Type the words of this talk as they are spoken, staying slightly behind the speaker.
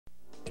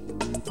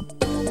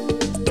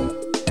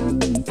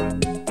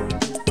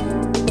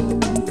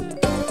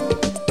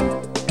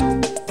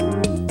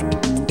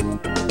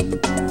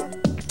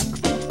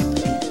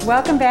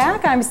Welcome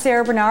back. I'm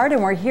Sarah Bernard,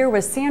 and we're here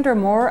with Sandra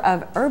M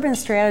of Urban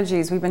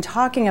Strategies. We've been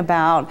talking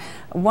about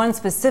one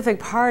specific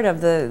part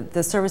of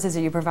the services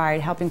that you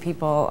provide, helping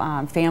people,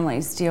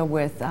 families, deal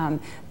with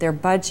their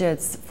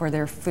budgets for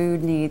their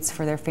food needs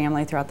for their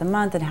family throughout the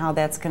month, and how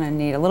that's going to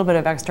need a little bit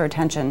of extra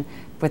attention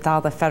with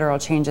all the federal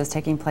changes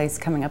taking place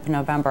coming up in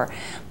November.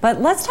 But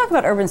let's talk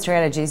about Urban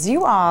Strategies.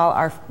 You all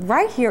are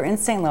right here in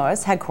St.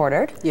 Louis,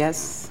 headquartered.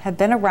 Yes. Have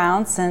been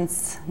around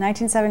since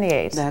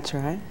 1978. That's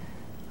right.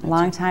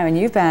 Long time, and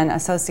you've been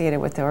associated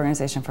with the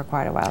organization for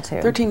quite a while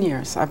too. 13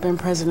 years. I've been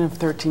president of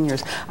 13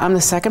 years. I'm the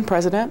second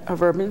president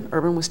of Urban.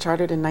 Urban was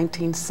started in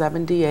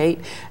 1978,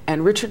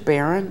 and Richard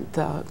Barron,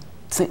 the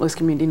St. Louis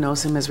community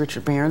knows him as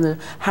Richard Barron, the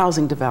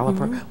housing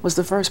developer, was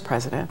the first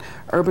president.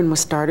 Urban was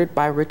started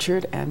by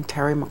Richard and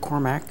Terry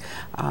McCormack,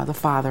 the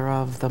father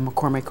of the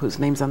McCormack, whose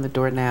name's on the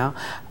door now,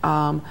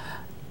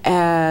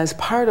 as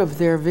part of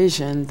their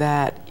vision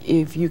that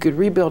if you could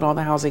rebuild all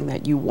the housing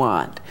that you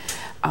want,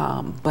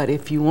 but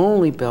if you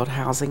only build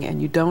housing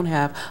and you don't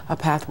have a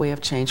pathway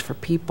of change for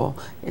people,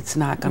 it's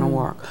not going to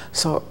work.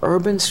 So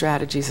Urban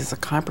Strategies is a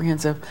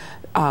comprehensive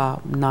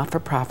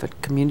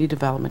not-for-profit community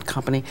development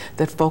company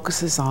that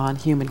focuses on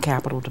human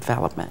capital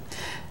development.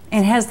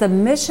 And has the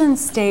mission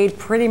stayed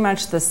pretty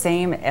much the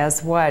same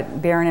as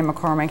what Barron and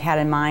McCormack had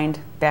in mind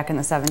back in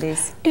the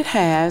 70s? It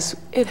has.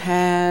 It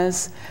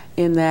has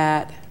in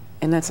that,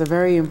 and that's a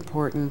very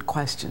important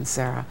question,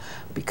 Sarah,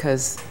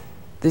 because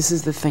this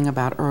is the thing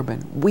about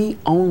Urban. We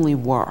only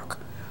work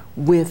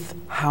with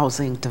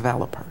housing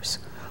developers.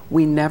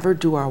 We never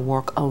do our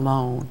work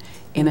alone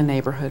in a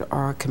neighborhood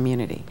or a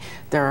community.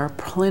 There are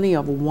plenty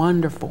of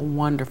wonderful,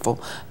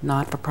 wonderful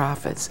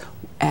not-for-profits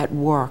at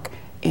work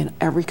in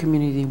every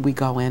community we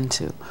go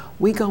into.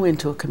 We go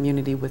into a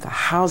community with a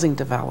housing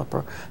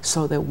developer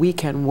so that we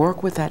can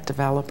work with that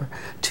developer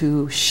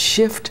to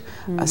shift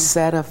a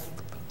set of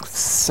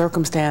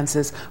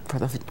circumstances for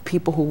the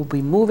people who will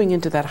be moving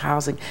into that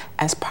housing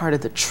as part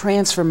of the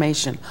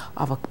transformation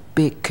of a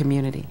big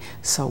community.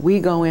 So we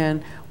go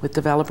in with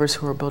developers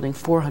who are building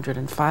 400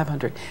 and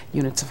 500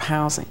 units of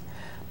housing.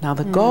 Now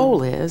the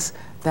goal is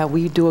that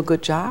we do a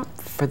good job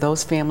for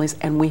those families,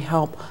 and we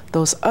help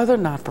those other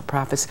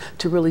not-for-profits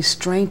to really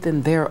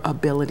strengthen their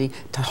ability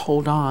to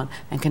hold on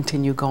and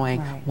continue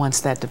going once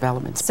that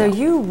development's built. So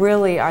you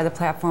really are the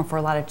platform for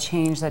a lot of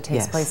change that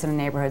takes place in a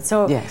neighborhood.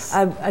 So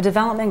a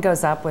development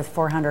goes up with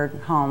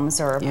 400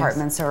 homes or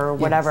apartments or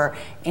whatever,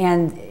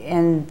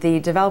 and the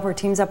developer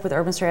teams up with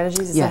Urban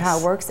Strategies? Is that how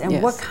it works?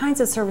 And what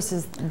kinds of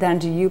services then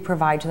do you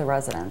provide to the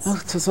residents?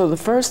 So the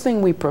first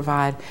thing we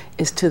provide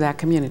is to that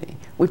community.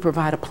 We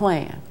provide a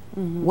plan.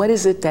 What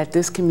is it that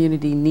this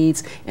community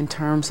needs in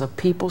terms of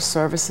people,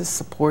 services,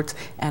 supports,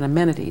 and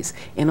amenities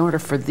in order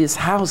for this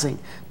housing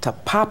to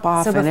pop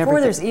off and everything? So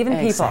before there's even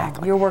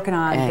people, you're working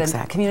on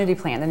the community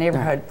plan, the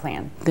neighborhood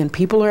plan. Then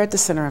people are at the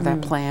center of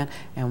that plan,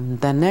 and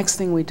the next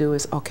thing we do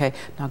is, okay,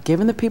 now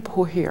given the people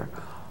who are here,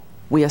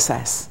 we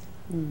assess.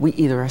 We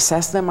either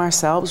assess them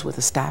ourselves with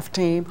a staff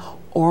team,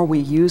 or we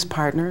use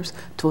partners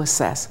to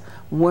assess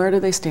where do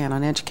they stand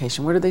on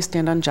education, where do they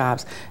stand on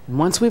jobs. And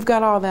once we've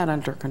got all that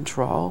under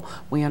control,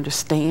 we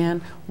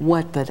understand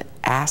what the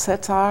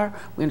assets are,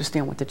 we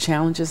understand what the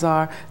challenges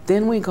are,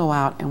 then we go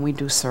out and we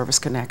do service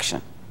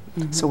connection.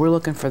 So we're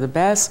looking for the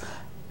best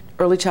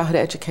early childhood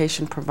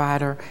education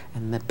provider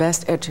and the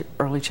best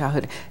early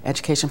childhood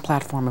education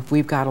platform if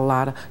we've got a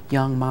lot of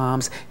young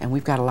moms and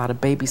we've got a lot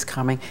of babies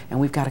coming and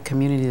we've got a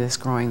community that's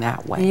growing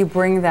that way. And you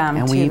bring them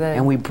and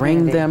we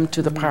bring them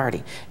to the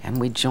party,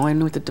 and we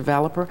join with the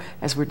developer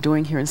as we're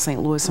doing here in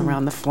St. Louis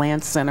around the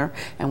Flan Center,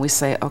 and we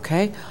say,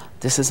 okay,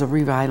 this is a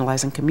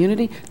revitalizing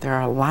community. There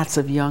are lots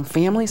of young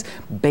families.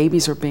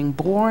 Babies are being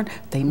born.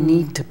 They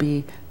need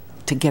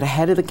to get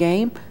ahead of the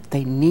game.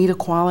 They need a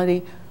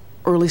quality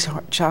early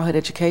childhood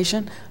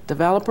education.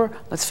 Developer,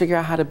 let's figure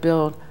out how to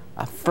build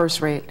a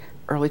first-rate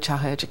early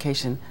childhood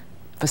education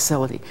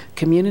facility.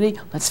 Community,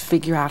 let's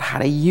figure out how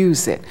to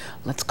use it.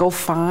 Let's go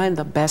find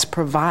the best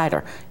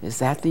provider. Is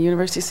that the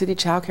University City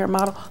Child Care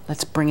model?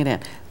 Let's bring it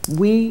in.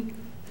 We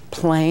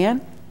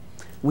plan,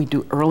 we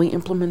do early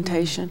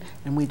implementation,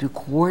 and we do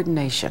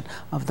coordination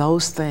of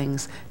those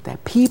things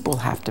that people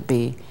have to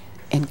be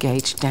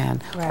engaged in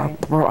or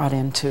brought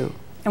into.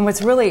 And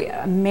what's really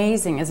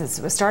amazing is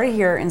it started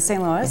here in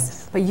St.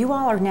 Louis, but you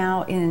all are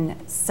now in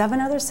 7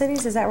 other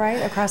cities, is that right,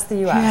 across the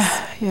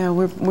U.S.? Yeah,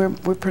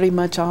 we're pretty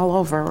much all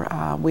over.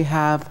 We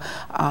have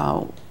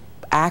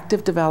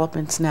active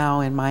developments now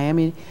in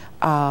Miami,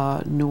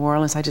 New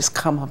Orleans. I just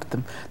come up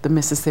the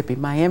Mississippi.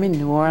 Miami,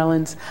 New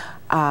Orleans,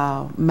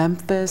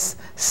 Memphis,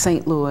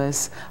 St.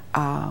 Louis,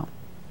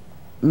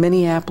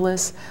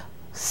 Minneapolis,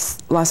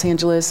 Los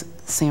Angeles,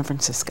 San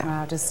Francisco.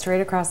 Wow, just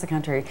straight across the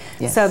country.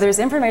 So there's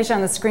information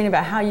on the screen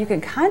about how you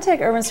can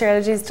contact Urban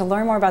Strategies to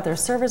learn more about their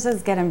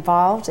services, get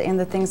involved in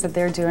the things that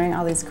they're doing,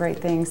 all these great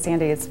things.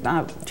 Sandy, it's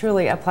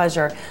truly a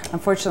pleasure.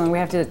 Unfortunately, we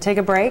have to take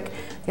a break.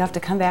 you'll have to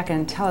come back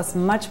and tell us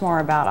much more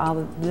about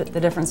all the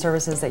different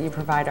services that you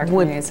provide our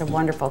community. It's a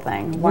wonderful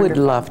thing. Wonderful. Would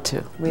love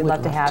to. We'd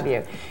love to have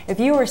you. If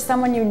you or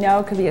someone you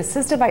know could be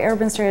assisted by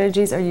Urban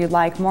Strategies or you'd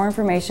like more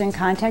information,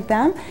 contact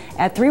them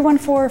at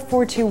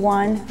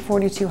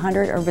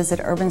 314-421-4200 or visit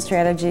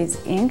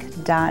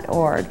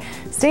urbanstrategiesinc.org.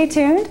 Stay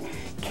tuned.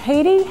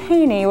 Katie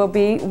Heaney will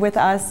be with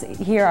us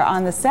here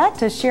on the set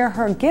to share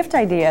her gift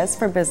ideas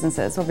for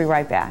businesses. We'll be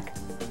right back.